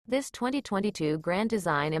This 2022 Grand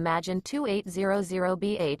Design Imagine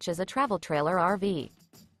 2800BH is a travel trailer RV.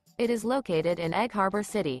 It is located in Egg Harbor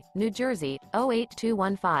City, New Jersey,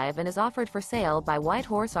 08215 and is offered for sale by White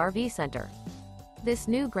Horse RV Center. This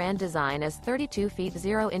new Grand Design is 32 feet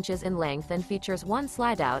 0 inches in length and features one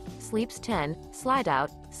slide-out, sleeps 10,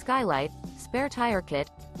 slide-out, skylight, spare tire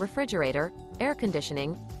kit, refrigerator, air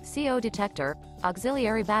conditioning, CO detector,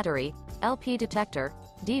 auxiliary battery, LP detector,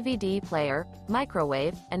 DVD player,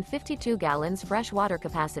 microwave, and 52 gallons fresh water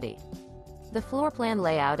capacity. The floor plan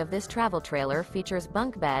layout of this travel trailer features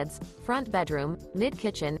bunk beds, front bedroom,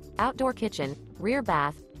 mid-kitchen, outdoor kitchen, rear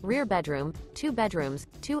bath, rear bedroom, 2 bedrooms,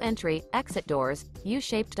 2 entry, exit doors,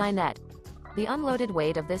 U-shaped dinette. The unloaded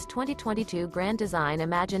weight of this 2022 Grand Design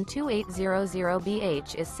Imagine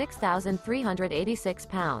 2800BH is 6,386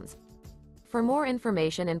 pounds. For more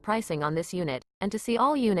information and pricing on this unit, and to see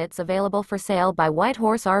all units available for sale by White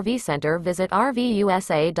Horse RV Center, visit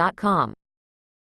RVUSA.com.